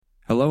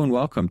Hello and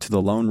welcome to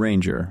The Lone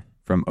Ranger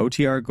from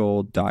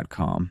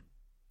OTRGold.com.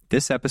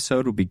 This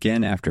episode will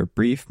begin after a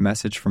brief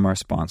message from our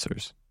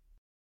sponsors.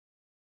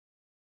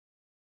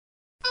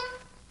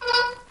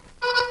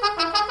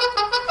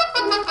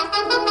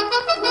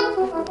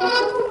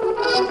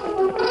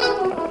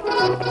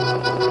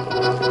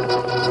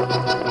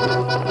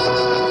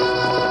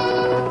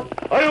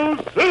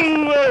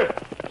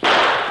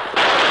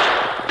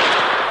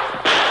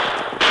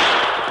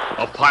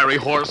 A fiery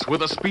horse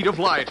with the speed of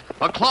light,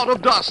 a cloud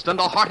of dust, and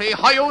a hearty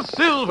Hi-Yo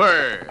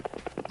Silver,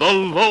 the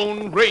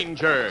Lone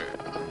Ranger.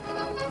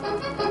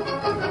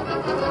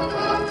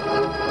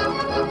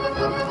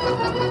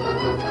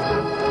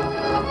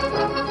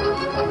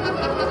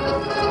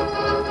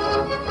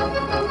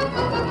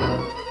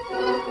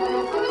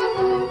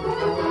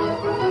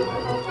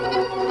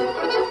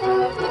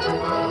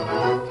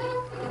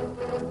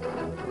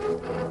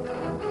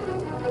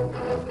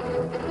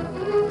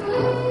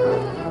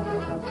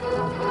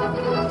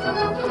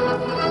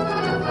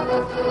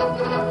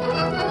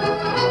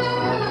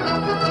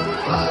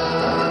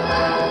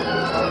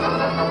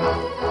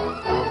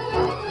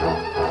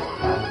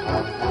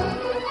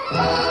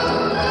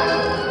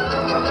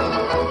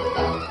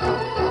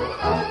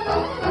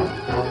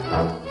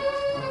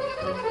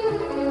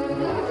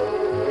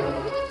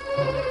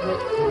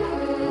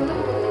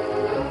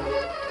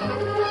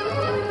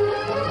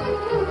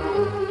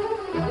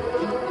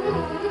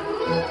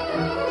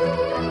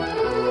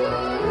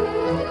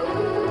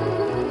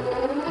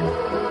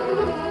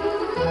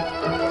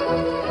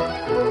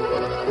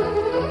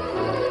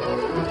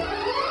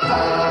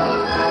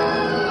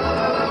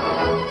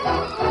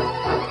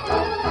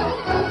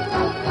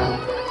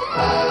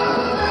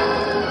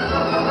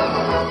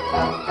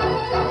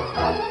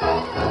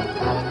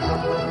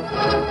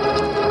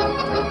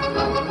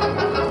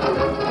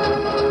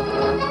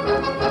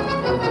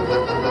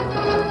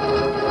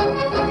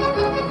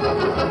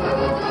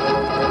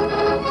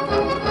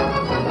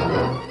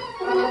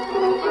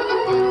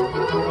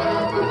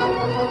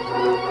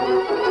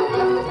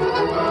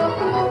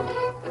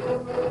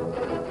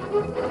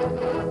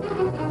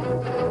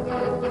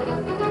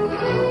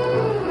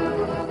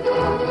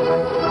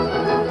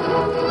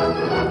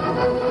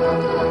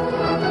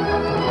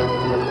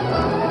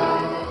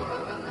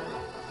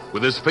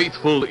 With his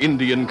faithful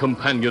Indian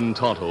companion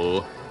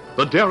Tonto,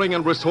 the daring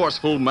and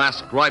resourceful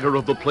masked rider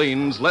of the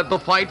plains led the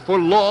fight for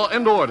law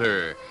and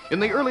order in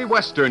the early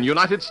western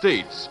United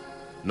States.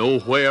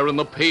 Nowhere in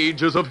the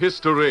pages of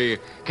history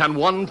can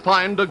one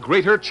find a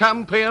greater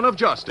champion of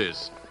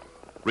justice.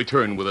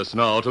 Return with us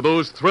now to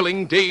those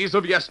thrilling days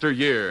of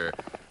yesteryear.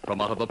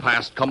 From out of the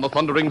past come the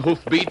thundering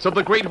hoofbeats of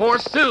the great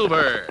horse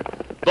Silver.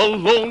 The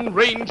Lone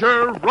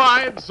Ranger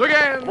rides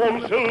again. Come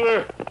on,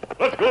 Silver.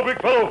 Let's go,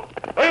 big fellow.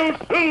 Hail,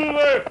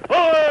 Silver!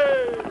 Hoy!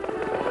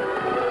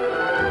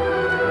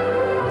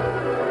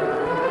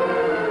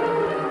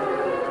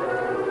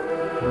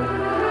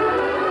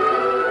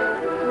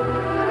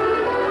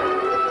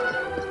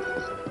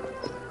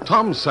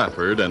 Tom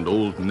Safford and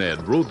Old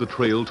Ned rode the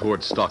trail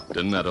toward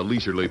Stockton at a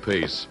leisurely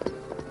pace.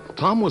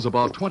 Tom was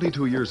about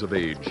 22 years of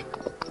age.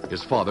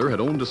 His father had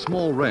owned a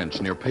small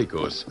ranch near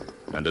Pecos,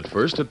 and at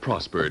first had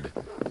prospered.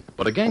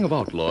 But a gang of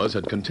outlaws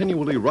had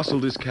continually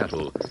rustled his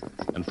cattle,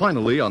 and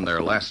finally, on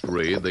their last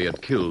raid, they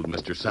had killed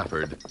Mr.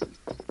 Safford.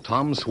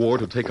 Tom swore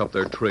to take up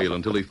their trail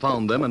until he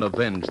found them and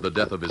avenged the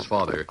death of his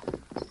father.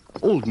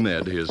 Old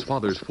Ned, his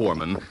father's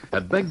foreman,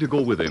 had begged to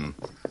go with him.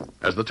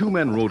 As the two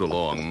men rode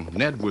along,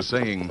 Ned was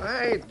saying,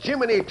 "Why,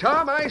 Jiminy,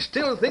 Tom, I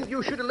still think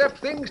you should have left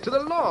things to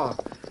the law.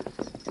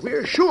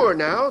 We're sure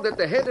now that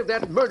the head of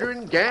that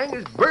murdering gang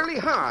is Burley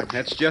Hodge."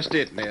 That's just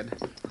it, Ned.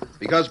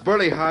 Because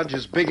Burley Hodge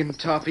is big and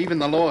tough, even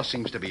the law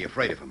seems to be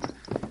afraid of him.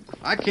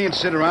 I can't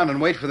sit around and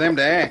wait for them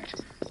to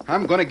act.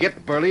 I'm going to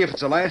get Burley if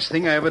it's the last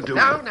thing I ever do.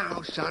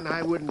 Now, son,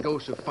 I wouldn't go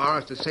so far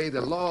as to say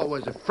the law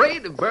was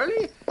afraid of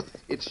Burley.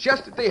 It's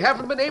just that they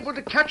haven't been able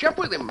to catch up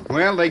with him.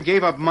 Well, they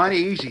gave up mighty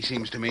easy,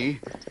 seems to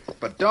me.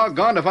 But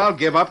doggone if I'll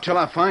give up till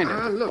I find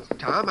him. Look,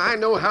 Tom, I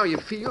know how you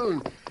feel,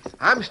 and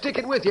I'm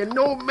sticking with you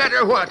no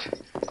matter what.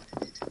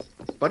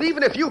 But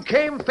even if you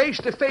came face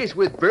to face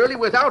with Burley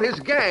without his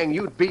gang,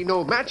 you'd be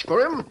no match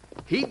for him.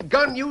 He'd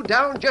gun you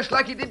down just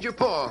like he did your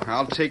pa.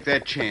 I'll take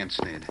that chance,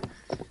 Ned.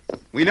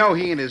 We know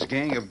he and his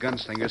gang of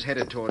gunslingers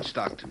headed toward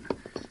Stockton.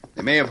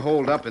 They may have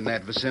holed up in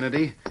that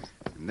vicinity,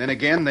 and then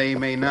again they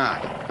may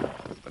not.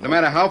 But no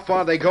matter how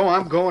far they go,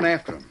 I'm going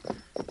after them.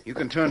 You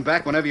can turn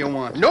back whenever you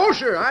want. No,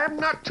 sir, I'm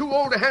not too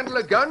old to handle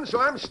a gun, so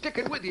I'm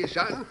sticking with you,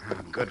 son.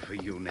 Good for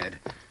you, Ned.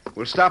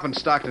 We'll stop in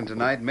Stockton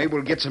tonight, and maybe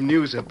we'll get some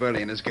news of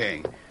Burley and his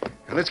gang.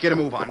 Now, let's get a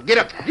move on. Get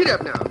up. Get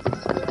up now.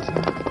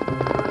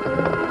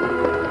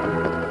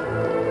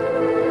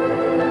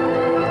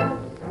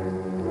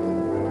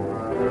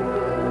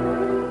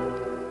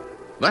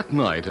 That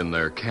night, in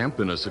their camp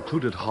in a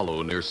secluded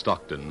hollow near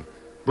Stockton,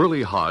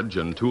 Burley Hodge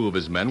and two of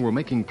his men were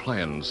making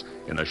plans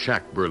in a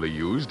shack Burley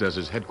used as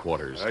his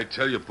headquarters. I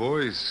tell you,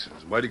 boys,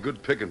 there's mighty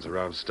good pickings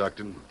around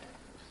Stockton.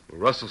 We'll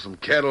rustle some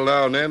cattle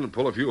now and then and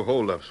pull a few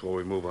holdups before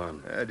we move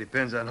on.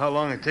 Depends on how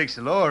long it takes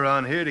the law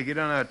around here to get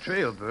on our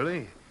trail,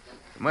 Burley.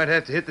 We might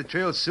have to hit the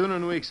trail sooner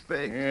than we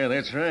expect. Yeah,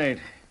 that's right.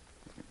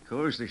 Of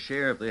course, the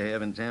sheriff they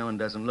have in town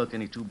doesn't look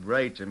any too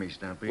bright to me,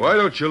 Stumpy. Why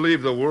don't you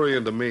leave the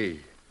worrying to me?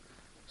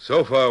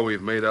 So far,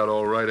 we've made out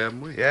all right,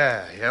 haven't we?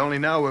 Yeah, only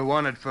now we're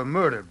wanted for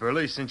murder,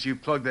 Burley, since you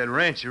plugged that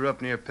rancher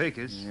up near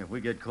Pecos. Yeah, if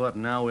we get caught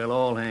now, we'll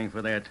all hang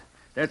for that.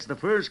 That's the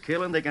first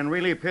killing they can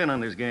really pin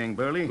on this gang,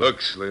 Burley.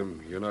 Look,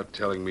 Slim, you're not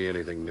telling me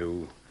anything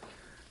new.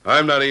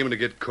 I'm not aiming to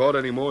get caught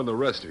any more than the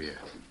rest of you.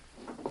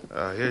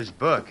 Here's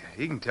Buck.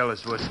 He can tell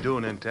us what's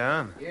doing in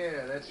town.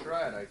 Yeah, that's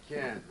right, I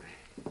can.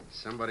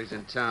 Somebody's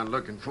in town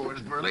looking for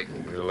us, Burley.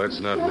 Well, that's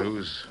not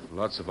news.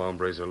 Lots of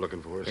hombres are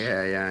looking for us.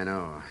 Yeah, I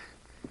know.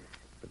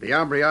 But the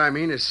hombre I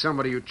mean is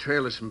somebody who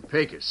trailed us from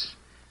Pecos.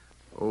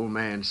 Old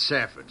man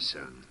Safford's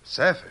son.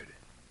 Safford?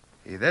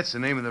 Hey, that's the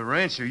name of the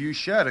rancher you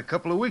shot a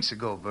couple of weeks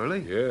ago,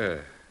 Burley. Yeah.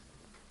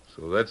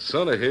 So that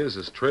son of his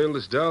has trailed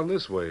us down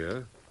this way,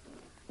 huh?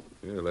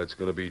 Yeah, that's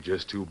going to be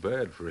just too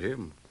bad for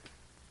him.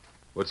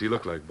 What's he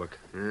look like, Buck?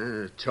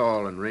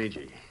 Tall and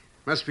rangy.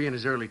 Must be in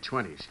his early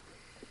 20s.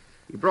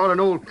 He brought an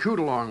old coot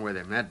along with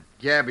him, that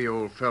gabby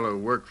old fellow who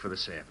worked for the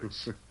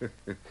Saffords.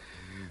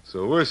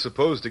 So we're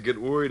supposed to get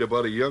worried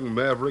about a young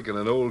maverick and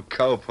an old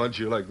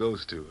cowpuncher like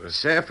those two, huh?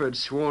 Safford's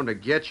sworn to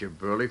get you,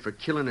 Burley, for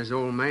killing his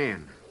old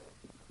man.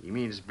 He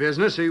means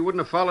business, or he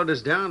wouldn't have followed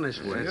us down this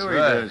way. Sure he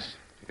does.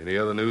 Any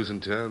other news in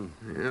town?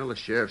 Well, the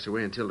sheriff's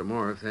away until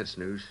tomorrow, if that's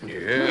news.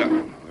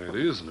 Yeah, that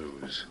is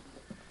news.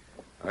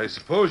 I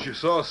suppose you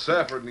saw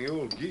Safford and the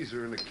old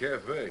geezer in the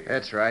cafe.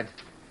 That's right.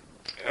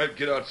 I'd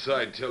get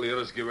outside and tell the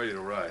others to get ready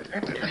to ride.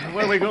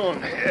 Where are we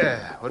going?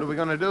 Yeah, what are we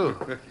going to do?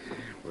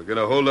 We're going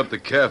to hold up the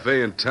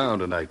cafe in town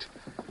tonight.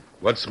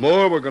 What's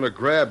more, we're going to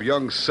grab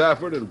young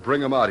Safford and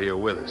bring him out here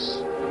with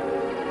us.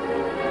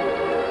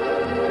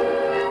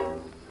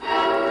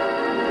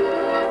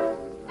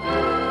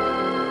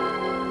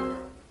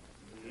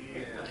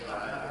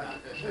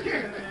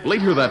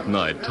 Later that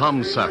night,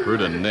 Tom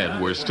Safford and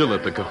Ned were still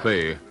at the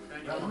cafe.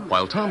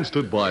 While Tom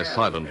stood by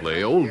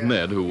silently, old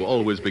Ned, who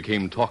always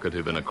became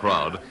talkative in a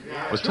crowd,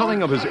 was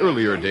telling of his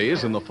earlier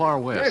days in the far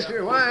west. Yes,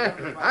 sir. Why,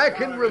 I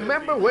can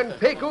remember when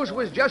Pecos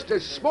was just a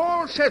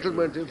small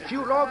settlement of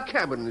few log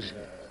cabins.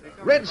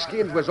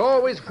 Redskins was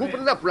always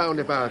whooping up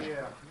roundabout. It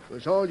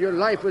was all your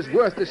life was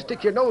worth to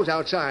stick your nose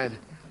outside.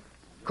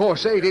 Of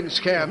course, they didn't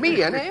scare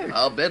me any.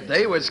 I'll bet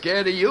they were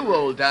scared of you,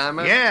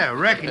 old-timer. Yeah,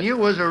 reckon you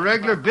was a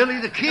regular Billy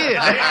the Kid.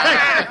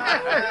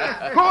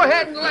 Go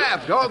ahead and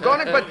laugh,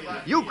 doggone it, but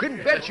you can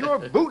bet your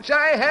boots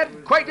I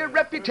had quite a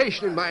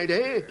reputation in my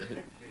day.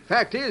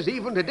 Fact is,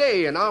 even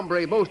today, an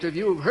hombre most of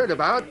you have heard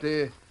about,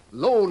 the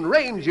Lone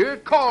Ranger,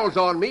 calls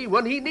on me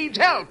when he needs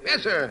help.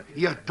 Yes, sir.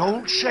 You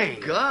don't say.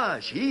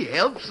 Gosh, he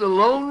helps the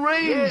Lone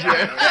Ranger.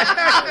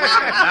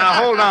 Now,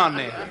 hold on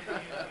there.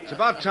 It's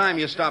about time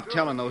you stopped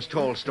telling those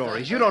tall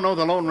stories. You don't know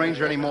the Lone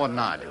Ranger any more than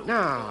I do.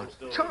 Now,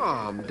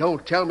 Tom,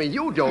 don't tell me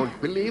you don't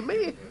believe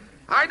me.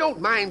 I don't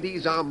mind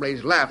these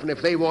hombres laughing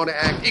if they want to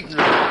act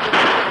ignorant.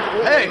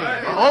 Hey,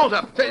 hold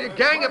up. It's a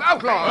gang of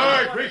outlaws.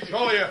 All right, Reach,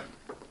 all of you.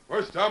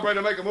 First hombre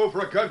to make a move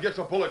for a gun gets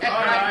a bullet. All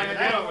right,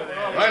 get over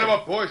there. Line them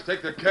up, boys.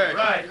 Take their cash.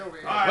 Right. All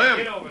right, Slim,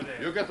 get over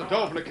there. you get the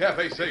dough from the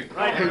cafe safe.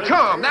 Hey,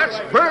 Tom, that's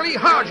Burley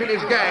Hodge and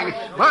his gang.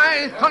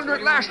 My thunder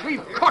at last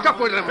we've caught up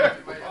with them.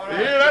 You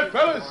hear that,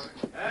 fellas?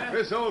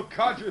 This old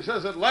codger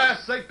says at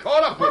last they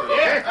caught up with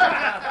him.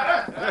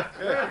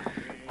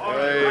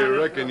 I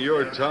reckon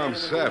you're Tom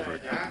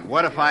Safford.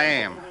 What if I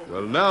am?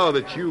 Well, now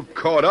that you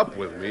caught up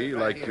with me,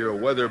 like your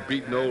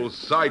weather-beaten old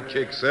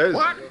sidekick says,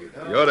 What?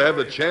 you ought to have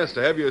the chance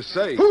to have your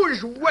say.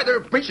 Who's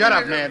weather-beaten? Shut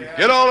up, Ned.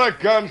 Get all their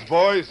guns,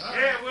 boys.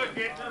 Yeah, we'll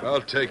get to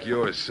I'll take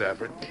yours,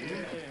 Safford.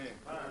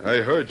 I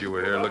heard you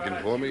were here looking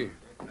for me.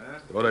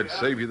 Thought I'd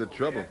save you the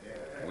trouble.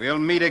 We'll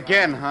meet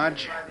again,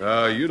 Hodge.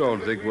 You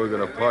don't think we're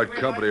going to part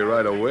company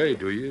right away,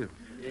 do you?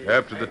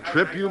 After the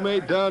trip you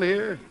made down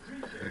here?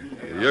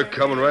 You're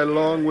coming right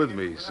along with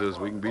me so as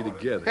we can be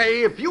together.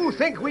 Hey, if you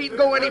think we'd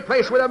go any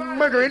place with a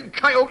murdering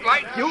coyote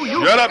like you...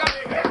 Shut up!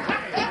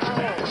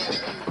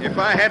 If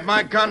I had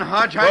my gun,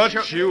 Hodge, I'd...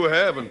 But you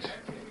haven't.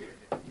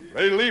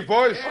 Ready to leave,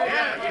 boys?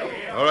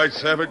 All right,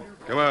 Safford,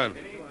 come on.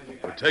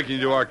 We're taking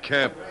you to our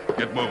camp.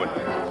 Get moving.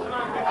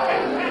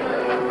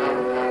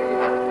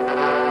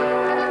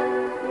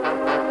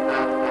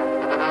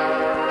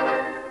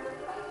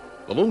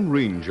 The Lone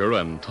Ranger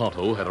and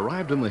Tonto had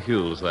arrived in the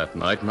hills that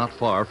night not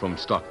far from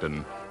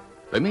Stockton.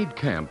 They made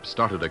camp,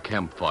 started a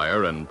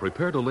campfire, and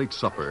prepared a late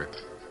supper.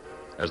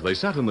 As they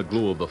sat in the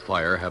glow of the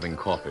fire having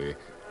coffee,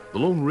 the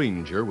Lone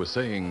Ranger was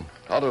saying,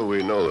 How do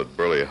we know that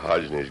Burley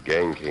Hodge and his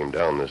gang came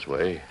down this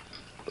way?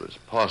 But it's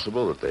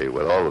possible that they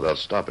went on without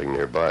stopping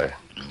nearby.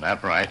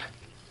 That's right.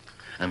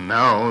 And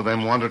now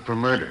them wanted for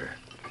murder.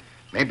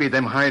 Maybe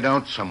them hide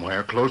out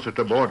somewhere close at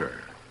the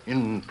border,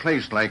 in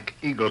place like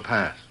Eagle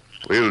Pass.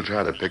 We'll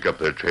try to pick up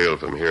their trail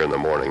from here in the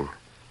morning.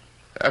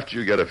 After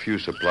you get a few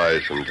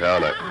supplies from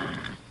town,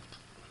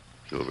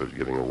 Silver's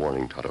giving a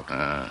warning,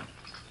 Tonto.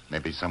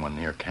 Maybe someone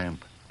near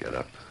camp. Get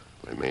up.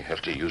 We may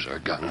have to use our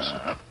guns.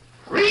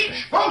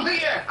 Reach, both of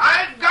you!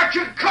 I've got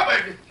you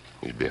covered!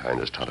 He's behind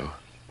us, Tonto.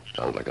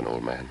 Sounds like an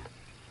old man.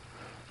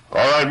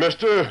 All right,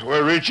 mister.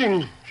 We're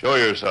reaching. Show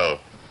yourself.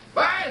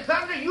 By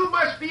thunder, you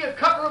must be a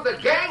couple of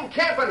the gang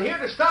camping here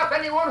to stop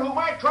anyone who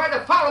might try to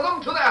follow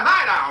them to their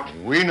hideout.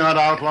 We not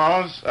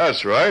outlaws?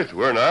 That's right.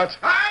 We're not.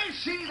 I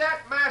see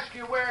that mask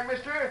you're wearing,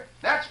 mister.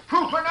 That's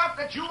proof enough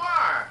that you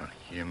are.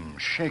 Him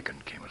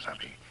shaking,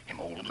 Kimasabi. Him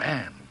old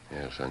man.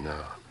 Yes, I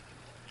know.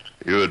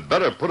 You'd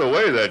better put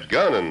away that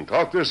gun and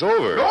talk this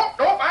over. Nope,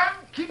 I'm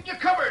keeping you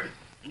covered.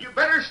 You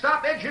better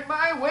stop edging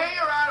my way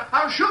or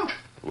I'll shoot.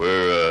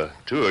 We're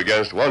 2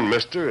 against 1,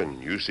 mister,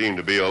 and you seem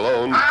to be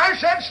alone. I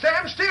said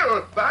stand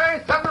still. By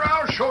thunder,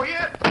 I'll show you.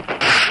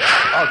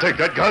 I'll take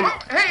that gun. Oh,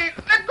 hey,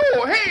 let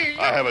go. Hey.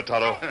 I have it,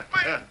 Tonto.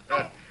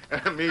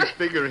 Me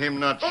figure him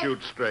not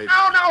shoot straight.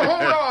 Now,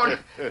 hold on.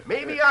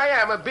 Maybe I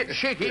am a bit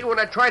shaky when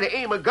I try to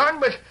aim a gun,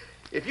 but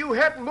if you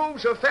hadn't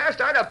moved so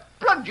fast, I'd have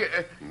plugged you.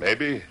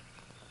 Maybe.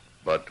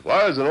 But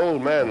why is an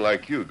old man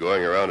like you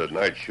going around at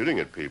night shooting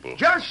at people?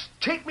 Just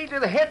take me to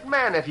the head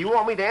man if you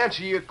want me to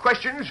answer your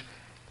questions.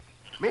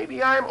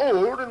 Maybe I'm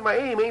old and my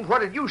aim ain't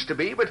what it used to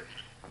be, but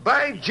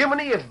by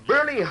Jiminy, if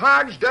Burley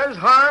Hodge does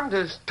harm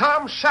to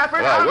Tom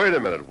Safford... Now, wait a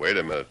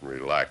minute and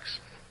relax.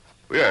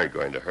 We aren't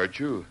going to hurt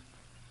you.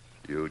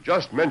 You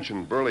just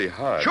mentioned Burley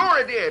Hodge. Sure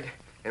I did.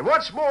 And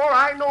what's more,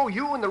 I know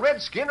you and the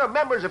Redskin are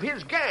members of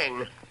his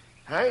gang.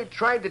 I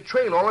tried to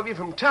trail all of you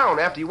from town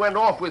after you went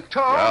off with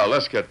Tom. Now,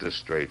 let's get this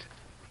straight.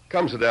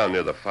 Come sit down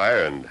near the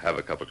fire and have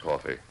a cup of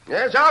coffee.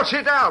 Yes, I'll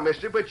sit down,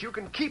 mister, but you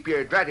can keep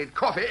your dratted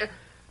coffee.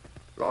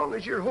 As long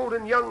as you're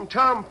holding young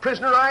Tom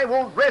prisoner, I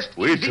won't rest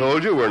We easy.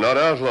 told you we're not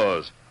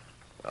outlaws.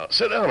 Now,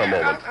 sit down a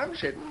moment. I'm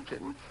sitting.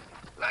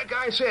 Like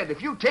I said,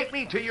 if you take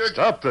me to your...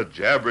 Stop the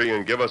jabbering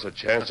and give us a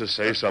chance to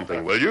say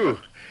something, will you?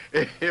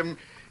 Him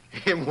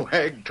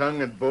wag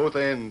tongue at both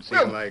ends,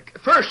 seem like.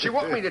 First you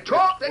want me to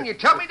talk, then you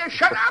tell me to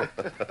shut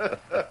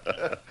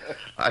up.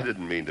 I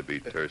didn't mean to be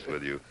terse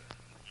with you.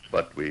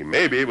 But we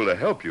may be able to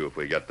help you if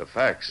we get the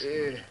facts.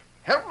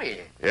 Help me?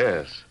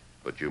 Yes,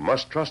 but you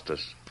must trust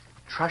us.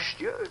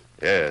 Trust you?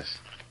 Yes.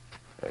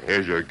 Now,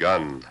 here's your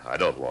gun. I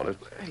don't want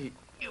it.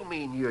 You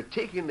mean you're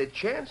taking the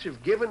chance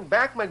of giving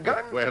back my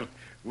gun? Well,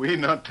 we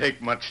not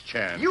take much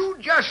chance. You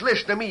just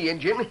listen to me,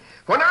 Injun.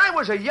 When I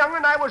was a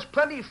young'un, I was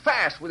plenty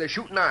fast with a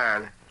shooting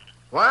iron.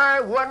 Why,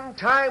 one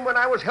time when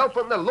I was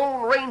helping the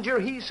Lone Ranger,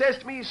 he says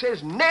to me,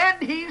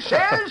 Ned, he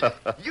says,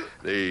 you...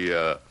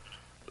 The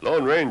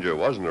Lone Ranger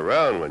wasn't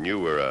around when you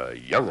were a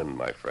young'un,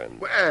 my friend.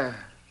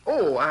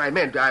 Well, I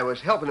meant I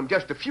was helping him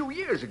just a few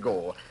years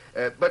ago.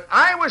 But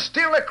I was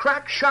still a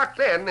crack shot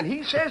then, and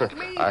he says to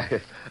me...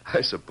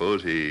 I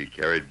suppose he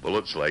carried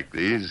bullets like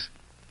these?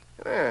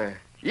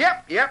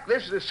 Yep,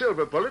 this is a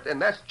silver bullet,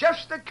 and that's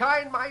just the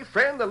kind my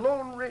friend, the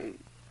Lone Ranger...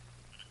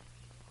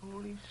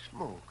 Holy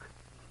smoke.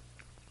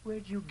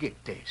 Where'd you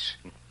get this?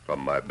 From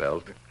my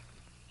belt.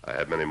 I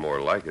had many more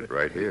like it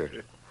right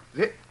here.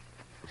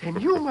 Then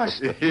you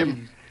must...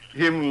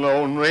 Him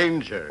Lone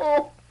Ranger.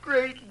 Oh,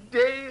 great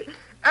day.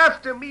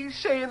 After me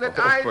saying that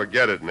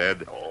Forget it,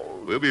 Ned.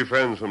 We'll be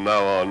friends from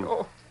now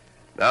on.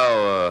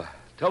 Now,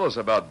 tell us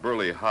about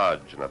Burley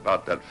Hodge and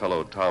about that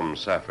fellow Tom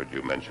Safford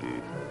you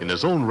mentioned. In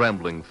his own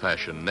rambling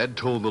fashion, Ned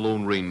told the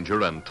Lone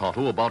Ranger and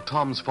Tonto about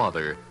Tom's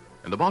father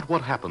and about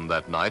what happened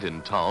that night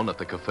in town at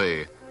the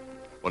cafe.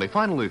 When he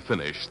finally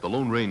finished, the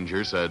Lone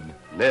Ranger said,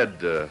 Ned,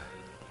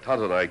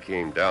 Tonto and I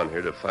came down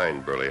here to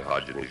find Burley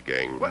Hodge and his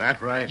gang.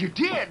 That's right. You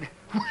did?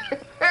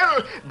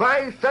 Well,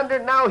 by thunder,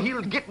 now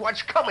he'll get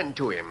what's coming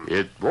to him.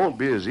 It won't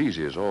be as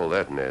easy as all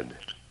that, Ned.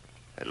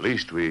 At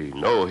least we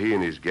know he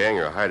and his gang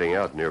are hiding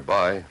out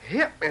nearby.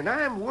 Yep, and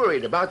I'm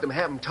worried about them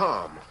having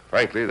Tom.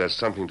 Frankly, that's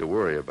something to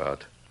worry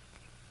about.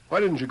 Why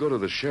didn't you go to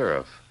the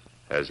sheriff?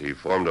 Has he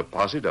formed a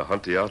posse to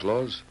hunt the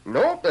outlaws?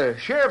 Nope, the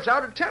sheriff's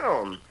out of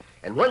town.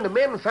 And when the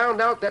men found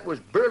out that was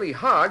Burley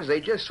Hodge, they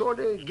just sort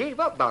of gave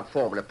up about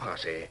forming a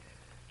posse.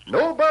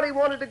 Nobody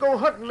wanted to go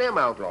hunting them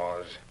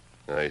outlaws.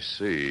 I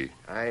see.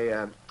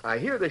 I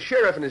hear the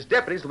sheriff and his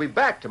deputies will be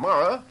back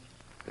tomorrow.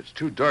 It's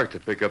too dark to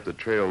pick up the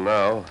trail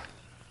now.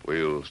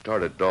 We'll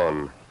start at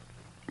dawn.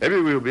 Maybe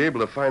we'll be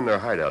able to find their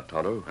hideout,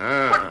 Tonto.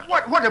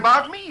 What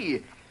about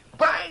me?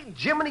 By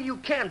Jiminy, you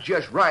can't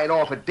just ride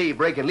off at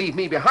daybreak and leave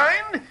me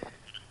behind.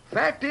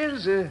 Fact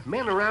is,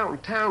 men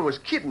around town was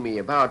kidding me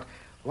about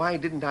why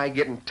didn't I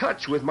get in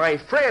touch with my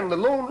friend, the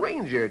Lone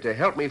Ranger, to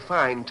help me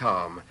find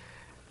Tom.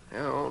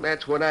 Well,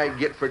 that's what I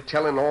get for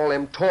telling all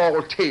them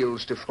tall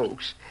tales to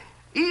folks.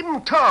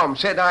 Even Tom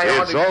said I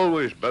ought to... It's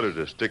always better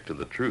to stick to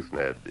the truth,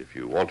 Ned, if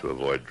you want to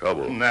avoid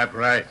trouble. That's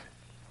right.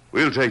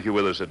 We'll take you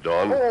with us at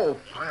dawn. Oh,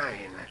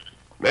 fine.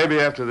 Maybe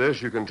after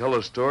this you can tell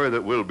a story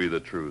that will be the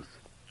truth.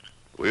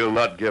 We'll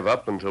not give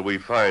up until we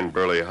find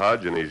Burley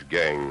Hodge and his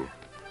gang.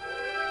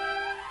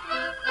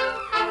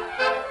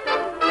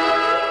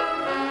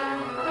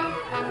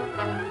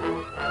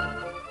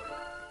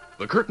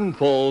 The curtain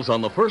falls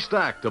on the first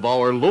act of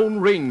our Lone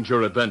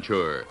Ranger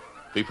adventure.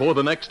 Before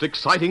the next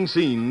exciting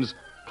scenes,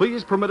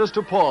 please permit us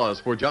to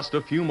pause for just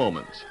a few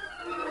moments.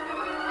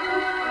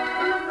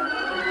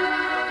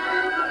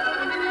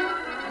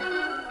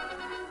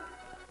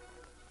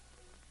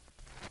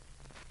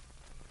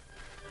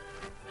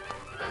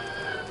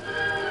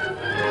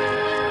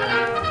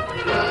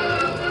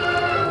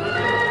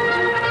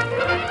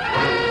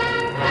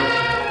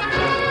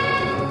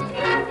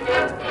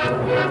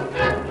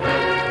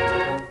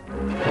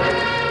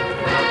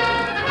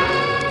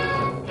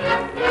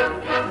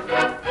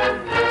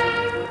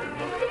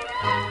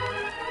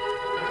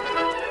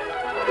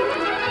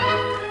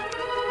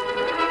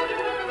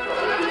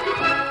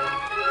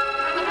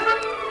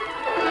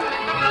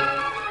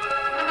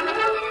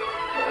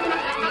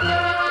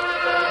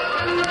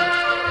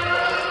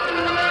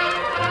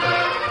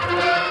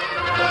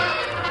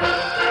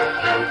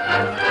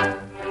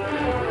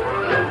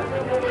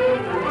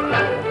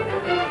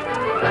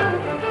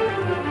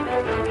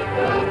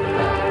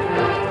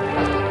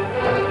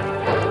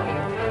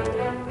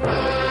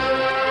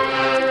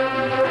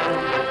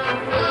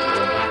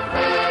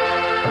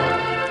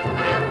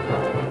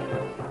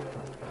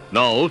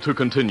 Now to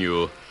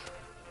continue.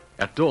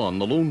 At dawn,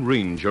 the Lone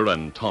Ranger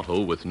and Tonto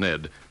with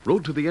Ned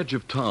rode to the edge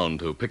of town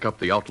to pick up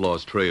the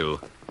outlaws'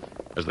 trail.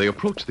 As they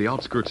approached the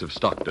outskirts of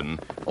Stockton,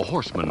 a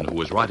horseman who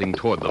was riding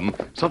toward them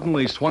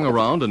suddenly swung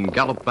around and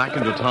galloped back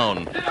into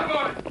town.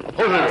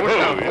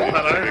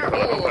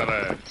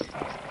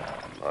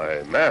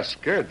 My mask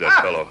scared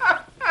that fellow.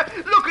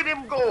 Look at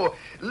him go.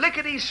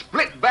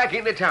 Lickety-split back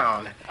into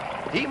town.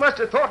 He must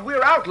have thought we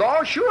were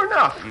outlaws, sure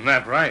enough.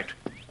 That right.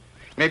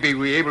 Maybe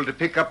we able to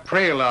pick up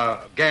trail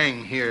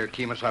gang here,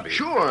 Kemosabe.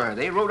 Sure.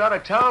 They rode out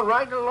of town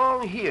right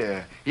along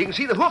here. You can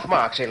see the hoof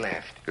marks they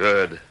left.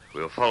 Good.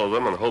 We'll follow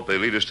them and hope they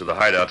lead us to the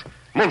hideout.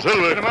 Come on,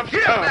 Silver. Get him up,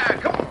 Get up there.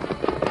 Come on.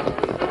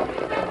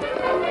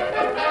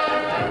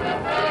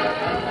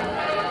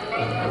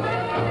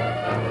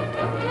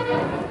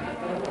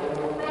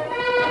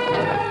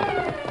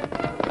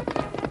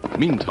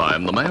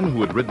 Meantime, the man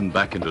who had ridden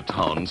back into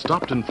town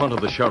stopped in front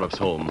of the sheriff's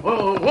home.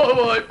 Whoa, whoa,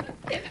 whoa.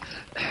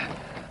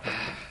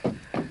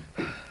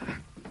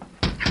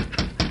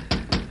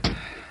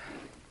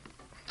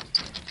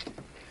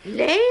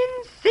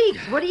 Land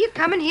sakes, what are you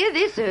coming here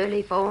this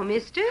early for,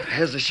 mister?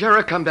 Has the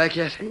sheriff come back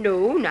yet?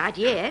 No, not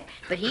yet,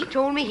 but he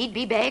told me he'd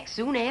be back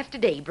soon after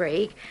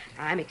daybreak.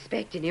 I'm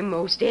expecting him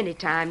most any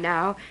time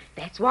now.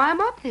 That's why I'm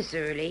up this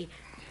early.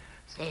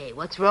 Say,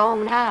 what's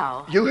wrong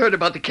now? You heard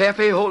about the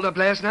cafe holdup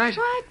last night?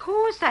 Why, of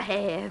course I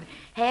have.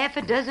 Half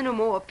a dozen or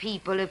more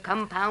people have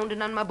come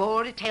pounding on my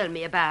door to tell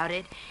me about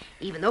it,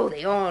 even though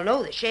they all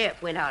know the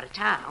sheriff went out of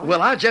town.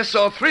 Well, I just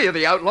saw 3 of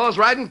the outlaws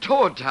riding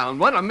toward town.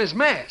 One of them is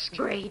masked.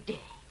 Great day.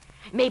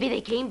 Maybe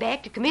they came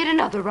back to commit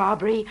another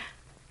robbery.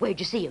 Where'd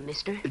you see him,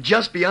 mister?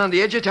 Just beyond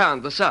the edge of town,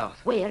 to the south.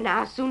 Well,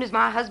 now, as soon as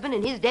my husband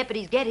and his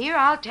deputies get here,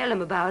 I'll tell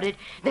them about it.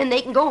 Then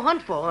they can go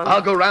hunt for him.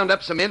 I'll go round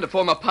up some men to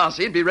form a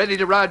posse and be ready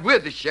to ride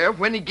with the sheriff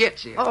when he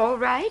gets here. All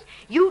right.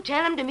 You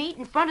tell him to meet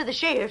in front of the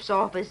sheriff's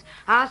office.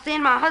 I'll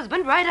send my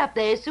husband right up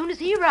there as soon as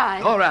he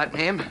arrives. All right,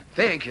 ma'am.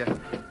 Thank you.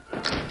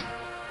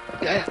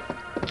 Get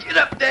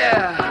up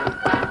there.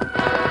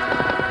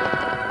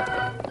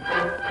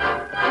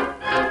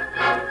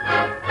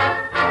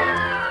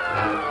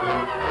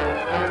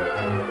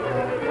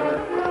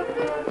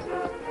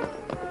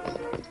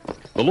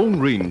 The Lone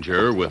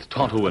Ranger, with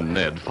Tonto and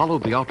Ned,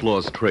 followed the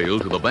outlaws' trail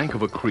to the bank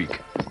of a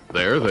creek.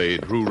 There they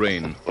drew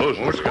rein.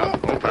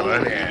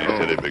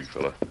 Steady, big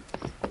fella.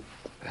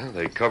 Well,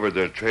 they covered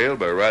their trail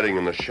by riding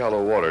in the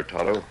shallow water,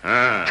 Tonto.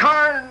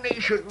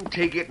 Tarnation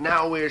take it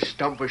now we're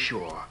stumped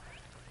ashore.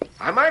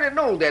 I might have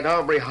known that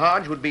hombre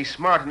Hodge would be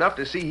smart enough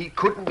to see he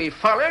couldn't be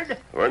followed.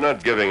 We're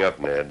not giving up,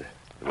 Ned.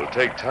 It will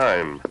take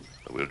time,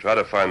 but we'll try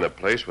to find the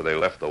place where they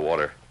left the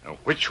water. Now,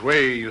 which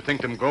way you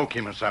think them go,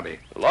 Kemosabe?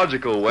 The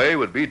logical way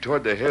would be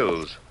toward the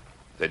hills.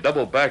 If they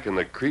double back in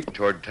the creek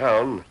toward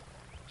town,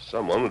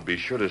 someone would be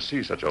sure to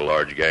see such a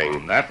large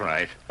gang. That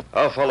right.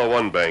 I'll follow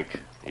one bank.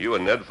 You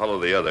and Ned follow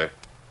the other.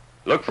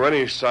 Look for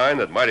any sign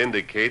that might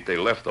indicate they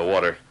left the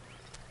water.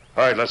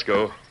 All right, let's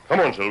go.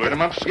 Come on, Silver. Get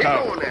him up, Get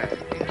Scout. going there.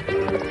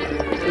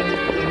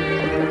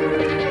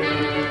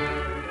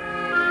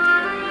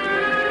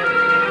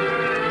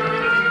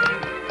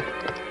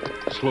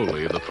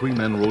 Slowly, the 3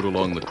 men rode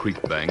along the creek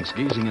banks,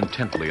 gazing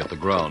intently at the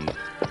ground.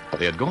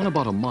 They had gone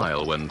about a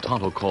mile when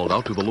Tonto called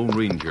out to the Lone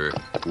Ranger,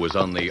 who was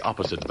on the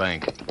opposite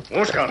bank.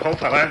 Oh, Scout, ho,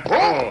 fella.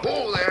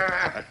 Oh,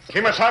 there.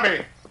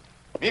 Kemosabe,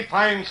 me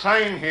find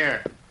sign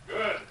here.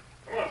 Good.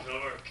 Come on,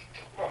 Silver.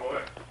 Come on,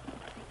 boy.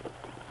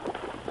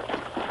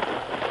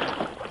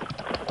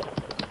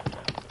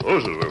 Oh,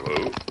 Silver,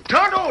 whoa.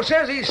 Tonto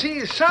says he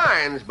sees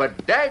signs,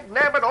 but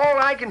dagnabbit, all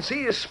I can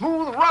see is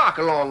smooth rock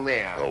along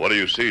there. Well, what do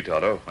you see,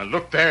 Tonto? Well,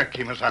 look there,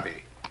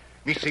 Kemosabe.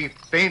 Me see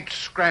faint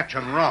scratch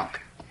on rock.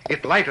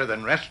 It lighter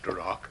than rest of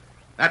rock.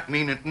 That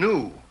mean it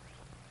new.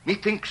 Me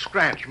think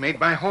scratch made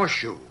by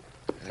horseshoe.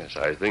 Yes,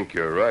 I think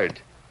you're right.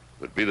 It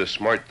would be the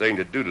smart thing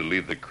to do to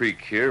leave the creek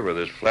here where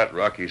this flat,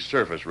 rocky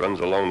surface runs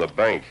along the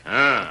bank.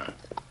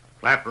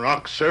 Flat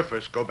rock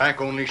surface go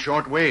back only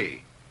short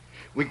way.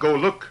 We go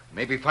look,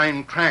 maybe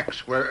find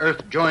tracks where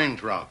earth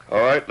joins rock.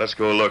 All right, let's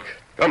go look.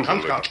 Come, Come,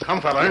 Silver. Scout.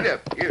 Come, fella. Get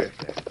up.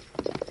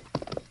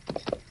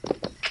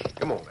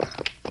 Come on now.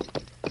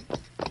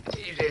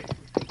 Easy.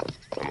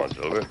 Come on,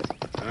 Silver.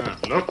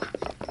 Look,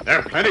 there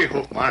are plenty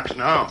hoof marks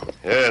now.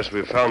 Yes,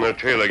 we found their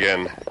trail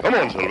again. Come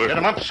on, Silver. Get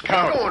 'em up,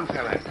 Scout. Go on,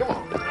 fella. Come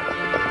on.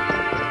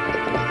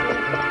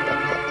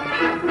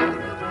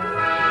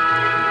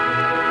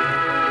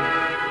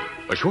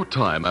 A short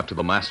time after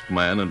the masked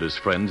man and his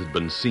friends had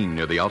been seen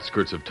near the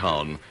outskirts of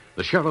town,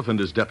 the sheriff and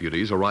his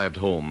deputies arrived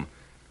home.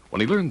 When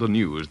he learned the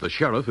news, the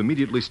sheriff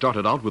immediately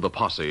started out with a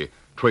posse,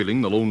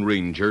 trailing the Lone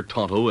Ranger,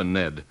 Tonto, and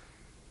Ned.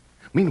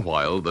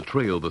 Meanwhile, the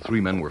trail the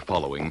 3 men were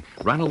following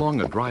ran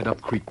along a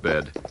dried-up creek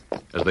bed.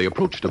 As they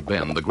approached a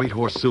bend, the great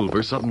horse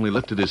Silver suddenly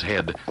lifted his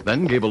head,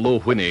 then gave a low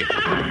whinny.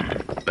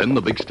 Then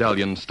the big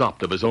stallion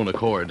stopped of his own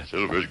accord.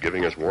 Silver's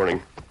giving us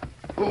warning.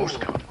 Oh,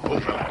 Scout. Oh,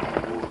 fella.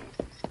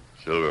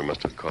 Silver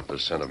must have caught the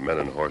scent of men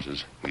and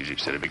horses. Easy,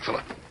 steady, big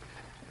fella.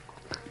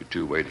 You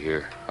two wait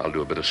here. I'll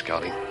do a bit of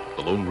scouting.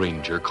 The Lone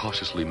Ranger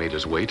cautiously made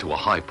his way to a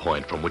high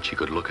point from which he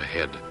could look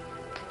ahead.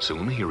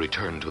 Soon he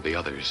returned to the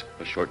others.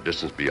 A short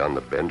distance beyond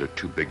the bend are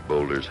two big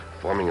boulders,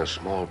 forming a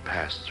small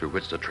pass through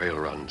which the trail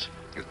runs.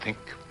 You think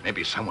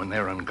maybe someone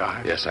there on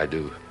guard? Yes, I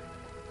do.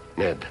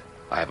 Ned,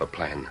 I have a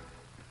plan.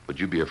 Would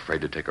you be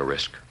afraid to take a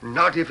risk?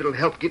 Not if it'll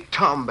help get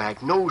Tom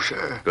back. No,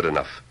 sir. Good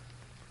enough.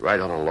 Ride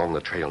on along the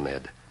trail,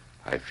 Ned.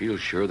 I feel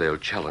sure they'll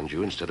challenge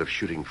you instead of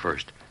shooting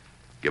first.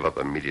 Give up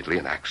immediately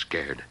and act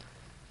scared.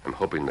 I'm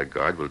hoping the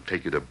guard will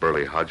take you to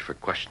Burley Hodge for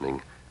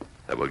questioning.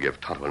 That will give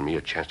Tonto and me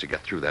a chance to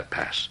get through that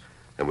pass.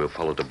 Then we'll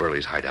follow to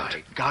Burley's hideout.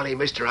 Golly,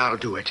 mister, I'll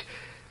do it.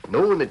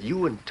 Knowing that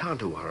you and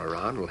Tonto are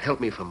around will help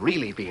me from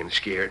really being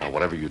scared. Now,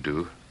 whatever you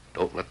do,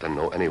 don't let them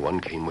know anyone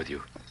came with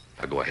you.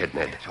 Now, go ahead,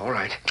 Ned. It's all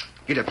right.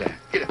 Get up there.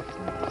 Get up.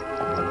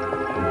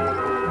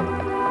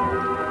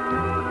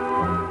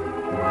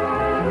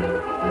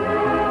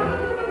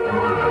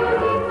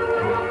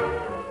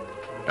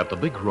 At the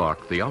big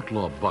rock, the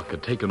outlaw Buck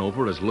had taken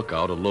over as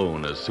lookout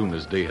alone as soon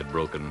as day had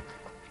broken.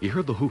 He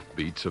heard the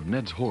hoofbeats of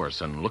Ned's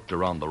horse and looked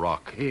around the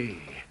rock. Hey,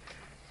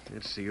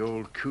 that's the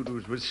old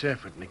Kudos with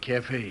Safford in the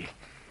cafe.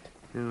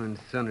 How in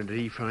thunder did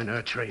he find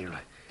our trail?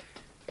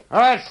 All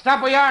right,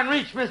 stop where you are and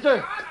reach,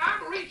 mister.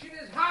 I'm reaching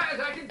as high as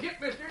I can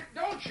get, mister.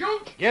 Don't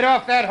shoot. Get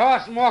off that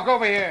horse and walk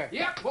over here.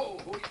 Yep,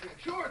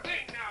 sure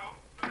thing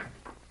now.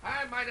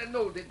 I might have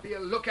known there'd be a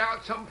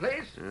lookout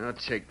someplace. I'll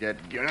take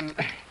that gun.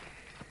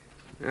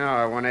 Now,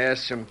 I want to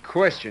ask some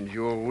questions,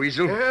 you old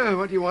weasel.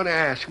 What do you want to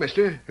ask,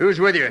 mister? Who's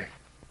with you?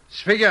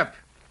 Speak up.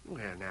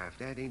 Well, now, if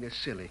that ain't a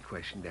silly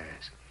question to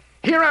ask.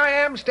 Here I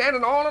am,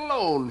 standing all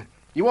alone.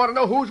 You want to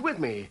know who's with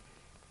me?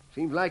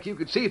 Seems like you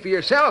could see for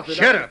yourself that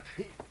Shut up.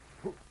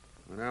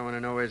 What I want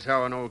to know is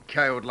how an old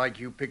coyote like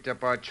you picked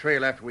up our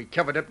trail after we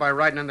covered it by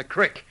riding in the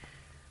creek.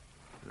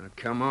 Now,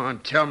 come on,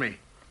 tell me.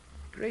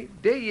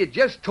 Great day, you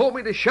just told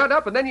me to shut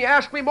up, and then you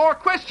asked me more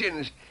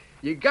questions.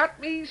 You got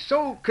me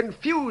so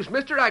confused,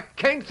 mister, I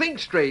can't think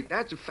straight.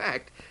 That's a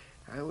fact.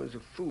 I was a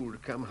fool to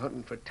come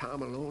hunting for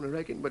Tom alone, I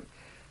reckon, but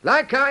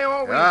like I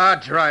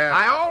always... dry up.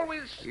 I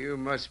always... You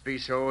must be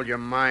so old your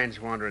mind's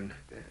wandering.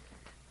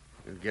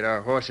 We'll get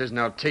our horses and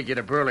I'll take you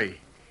to Burley.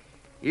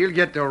 He'll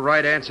get the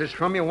right answers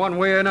from you one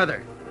way or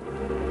another.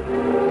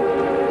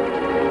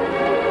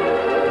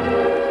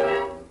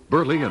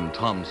 Burley and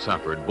Tom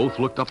Safford both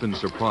looked up in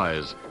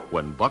surprise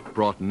when Buck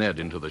brought Ned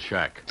into the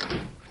shack.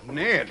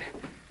 Ned,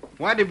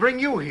 why'd they bring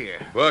you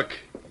here? Buck,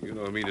 you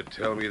don't mean to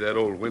tell me that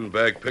old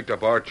windbag picked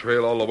up our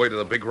trail all the way to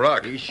the big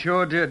rock? He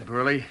sure did,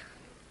 Burley.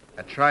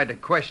 I tried to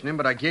question him,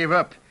 but I gave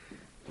up.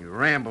 He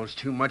rambles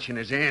too much in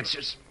his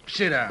answers.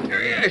 Sit down.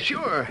 Yeah,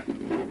 sure.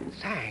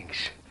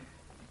 Thanks.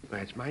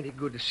 Well, it's mighty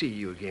good to see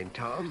you again,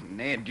 Tom.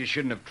 Ned, you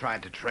shouldn't have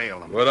tried to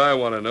trail him. What I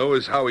want to know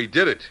is how he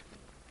did it.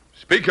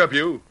 Speak up,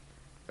 you.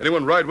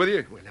 Anyone ride with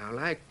you? Well, now,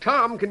 like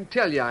Tom can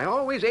tell you, I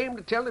always aim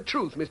to tell the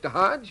truth, Mr.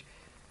 Hodge.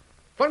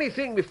 Funny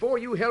thing, before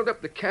you held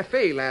up the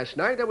cafe last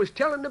night, I was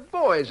telling the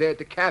boys there at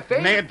the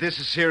cafe... Ned, this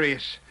is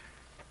serious.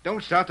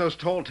 Don't start those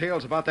tall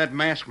tales about that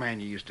masked man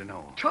you used to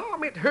know.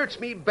 Tom, it hurts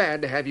me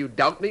bad to have you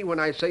doubt me when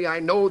I say I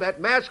know that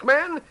masked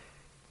man.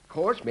 Of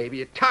course,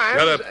 maybe at times...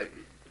 Shut up.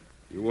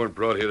 You weren't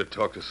brought here to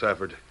talk to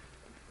Safford.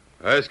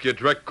 I ask you a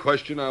direct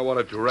question. I want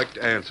a direct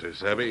answer,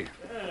 savvy?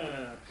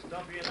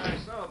 Stumpy and I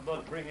saw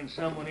Buck bringing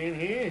someone in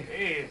here.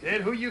 Hey, is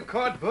that who you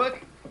caught, Buck?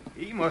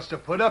 He must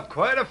have put up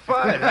quite a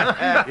fight,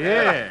 huh?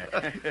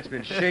 Yeah. It's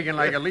been shaking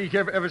like a leak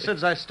ever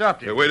since I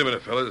stopped it. Hey, wait a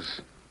minute,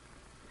 fellas.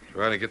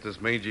 Trying to get this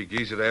mangy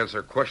geezer to answer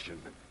a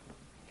question.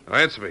 Now,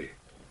 answer me.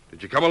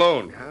 Did you come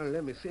alone? Now,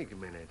 let me think a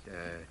minute.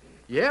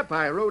 Yep,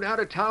 I rode out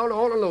of town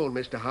all alone,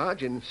 Mr.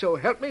 Hodge, and so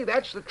help me,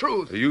 that's the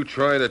truth. Are you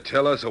trying to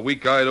tell us a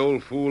weak-eyed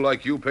old fool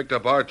like you picked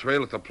up our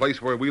trail at the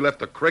place where we left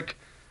the creek?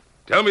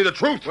 Tell me the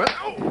truth.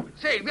 Well,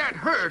 say, that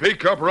hurt.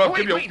 Speak up or I'll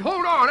give you... Wait,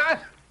 hold on.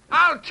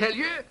 I'll tell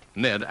you.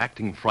 Ned,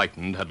 acting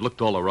frightened, had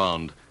looked all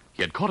around.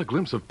 He had caught a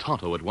glimpse of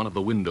Tonto at one of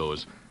the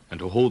windows, and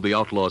to hold the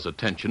outlaw's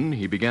attention,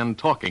 he began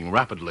talking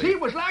rapidly. See, it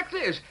was like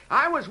this.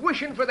 I was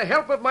wishing for the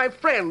help of my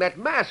friend, that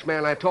masked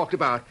man I talked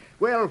about.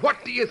 Well,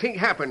 what do you think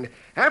happened?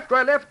 After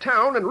I left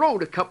town and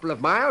rode a couple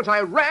of miles, I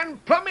ran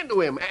plumb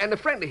into him and a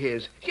friend of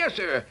his. Yes,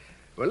 sir.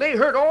 Well, they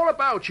heard all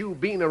about you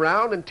being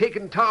around and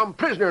taking Tom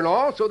prisoner and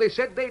all, so they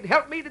said they'd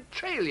help me to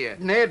trail you.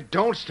 Ned,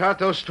 don't start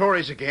those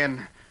stories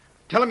again.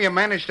 Tell them you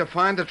managed to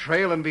find the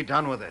trail and be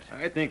done with it.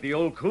 I think the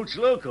old coot's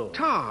loco.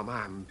 Tom,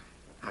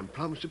 I'm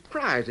plumb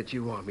surprised that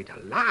you want me to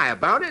lie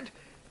about it.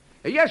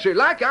 Yes, sir,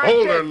 like I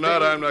Hold said... or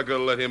not, I'm not going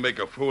to let him make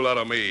a fool out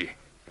of me.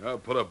 I'll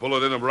put a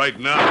bullet in him right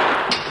now.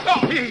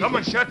 Oh,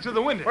 someone shot through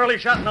the window. Burley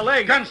shot in the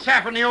leg. Gun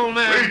sapping the old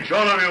man. Reach,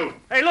 all of you.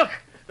 Hey, look.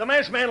 The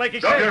masked man, like he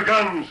Drop said. your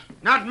guns.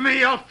 Not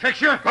me, I'll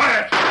fix you.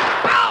 Quiet.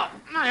 Ow!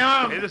 My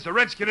arm. Hey, there's a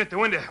redskin at the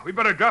window. We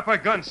better drop our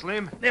guns,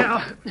 Slim.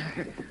 Yeah.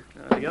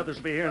 The others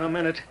will be here in a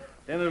minute.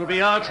 Then it'll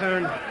be our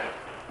turn.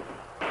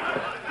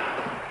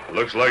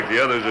 Looks like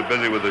the others are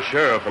busy with the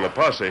sheriff and a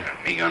posse.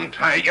 Me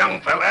untie,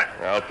 young fella.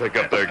 I'll pick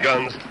up their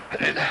guns.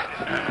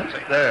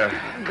 There.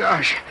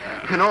 Gosh,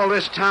 and all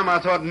this time I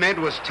thought Ned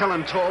was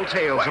telling tall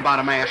tales about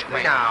a masked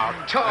man.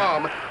 Now,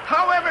 Tom,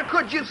 however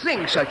could you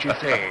think such a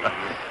thing?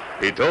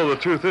 He told the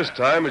truth this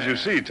time, as you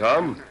see,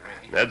 Tom.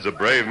 Ned's a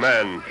brave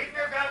man. Keep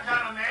your guns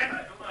on him,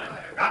 man.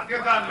 Drop your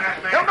gun,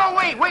 masked man. No,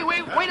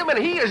 wait a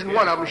minute. He isn't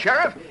one of them,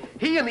 Sheriff.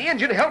 He and the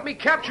Injun helped me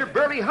capture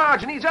Burley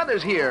Hodge and these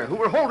others here who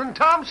were holding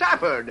Tom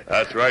Safford.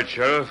 That's right,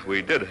 Sheriff.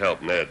 We did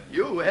help Ned.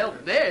 You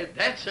helped Ned.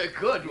 That's a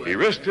good one. He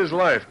risked his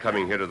life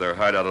coming here to their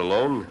hideout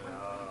alone.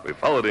 We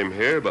followed him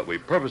here, but we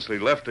purposely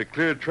left a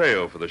clear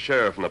trail for the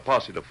sheriff and the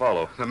posse to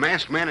follow. The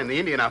masked man and the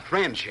Indian are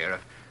friends,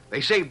 Sheriff.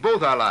 They saved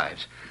both our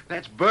lives.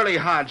 That's Burley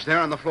Hodge there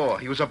on the floor.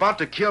 He was about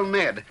to kill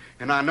Ned,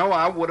 and I know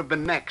I would have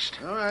been next.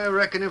 Well, I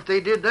reckon if they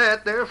did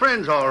that, they're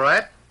friends, all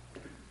right.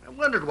 I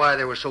wondered why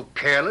they were so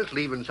careless,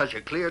 leaving such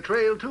a clear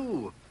trail,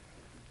 too.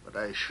 But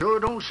I sure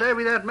don't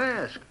savvy that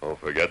mask. Oh,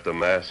 forget the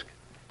mask.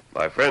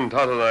 My friend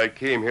Todd and I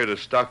came here to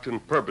Stockton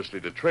purposely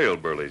to trail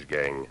Burley's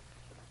gang.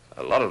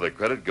 A lot of the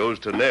credit goes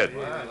to Ned.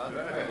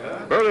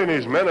 Burley and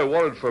his men are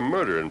wanted for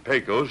murder in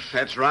Pecos.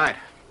 That's right.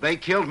 They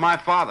killed my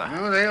father.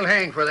 Well, they'll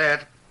hang for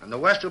that. And the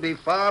West will be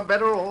far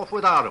better off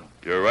without him.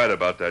 You're right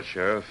about that,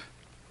 Sheriff.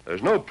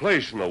 There's no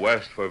place in the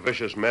West for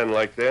vicious men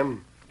like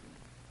them.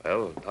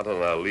 Well, Todd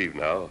and I'll leave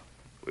now.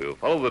 We'll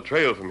follow the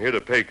trail from here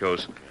to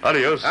Pecos.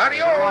 Adios.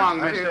 Adios. So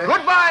long, mister.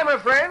 Goodbye, my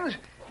friends.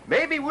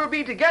 Maybe we'll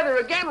be together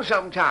again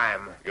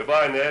sometime.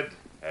 Goodbye, Ned.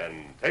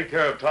 And take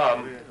care of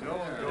Tom.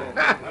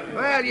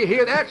 Well, you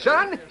hear that,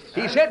 son?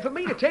 He said for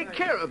me to take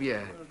care of you.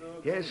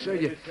 Yes,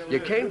 sir, you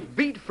can't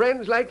beat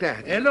friends like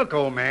that. Hey, look,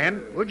 old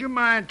man, would you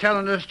mind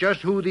telling us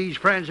just who these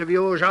friends of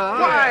yours are?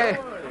 Why,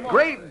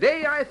 great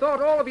day, I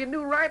thought all of you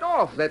knew right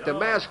off that the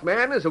masked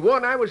man is the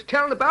one I was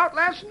telling about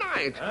last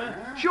night.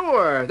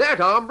 Sure, that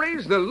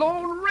hombre's the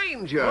Lone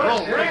Ranger.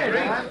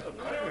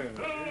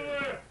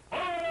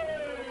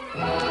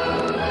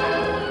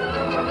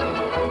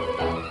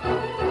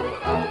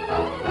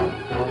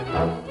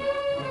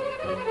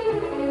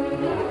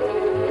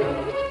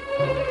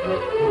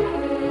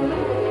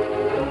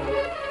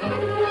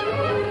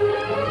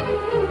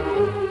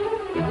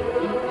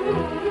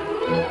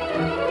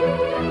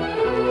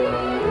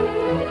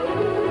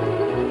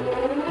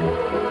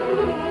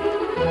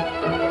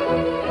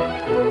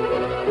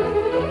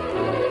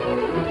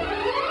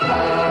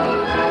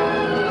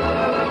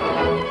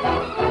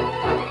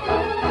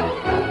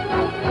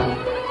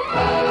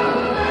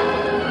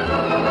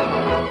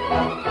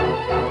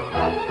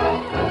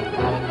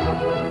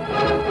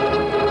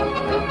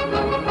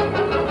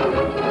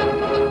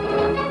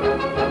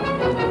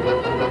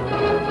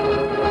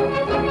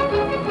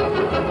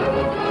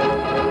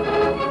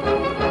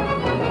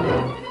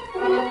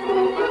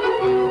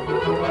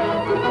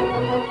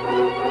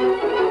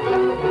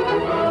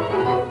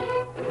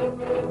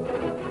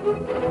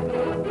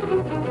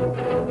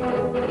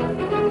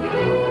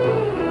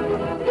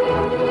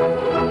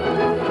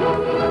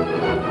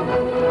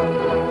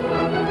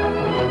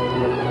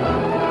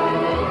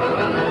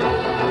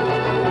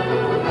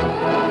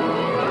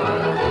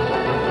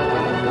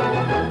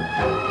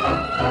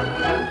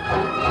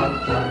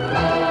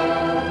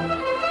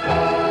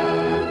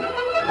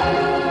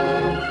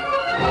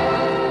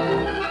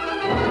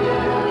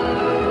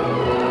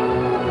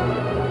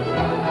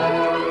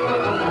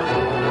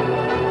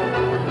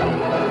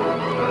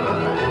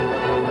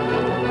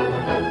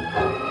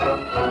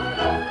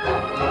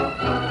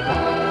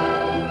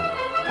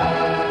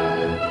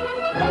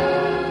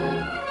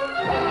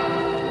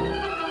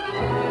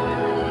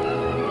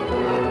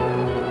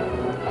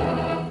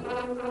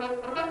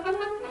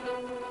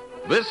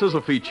 This is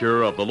a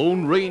feature of the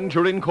Lone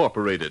Ranger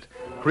Incorporated,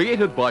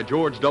 created by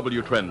George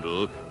W.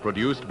 Trendle,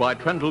 produced by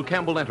Trendle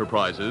Campbell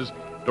Enterprises,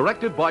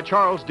 directed by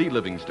Charles D.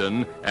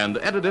 Livingston, and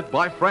edited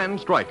by Fran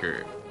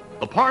Stryker.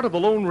 The part of the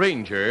Lone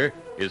Ranger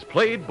is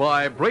played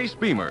by Brace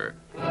Beamer,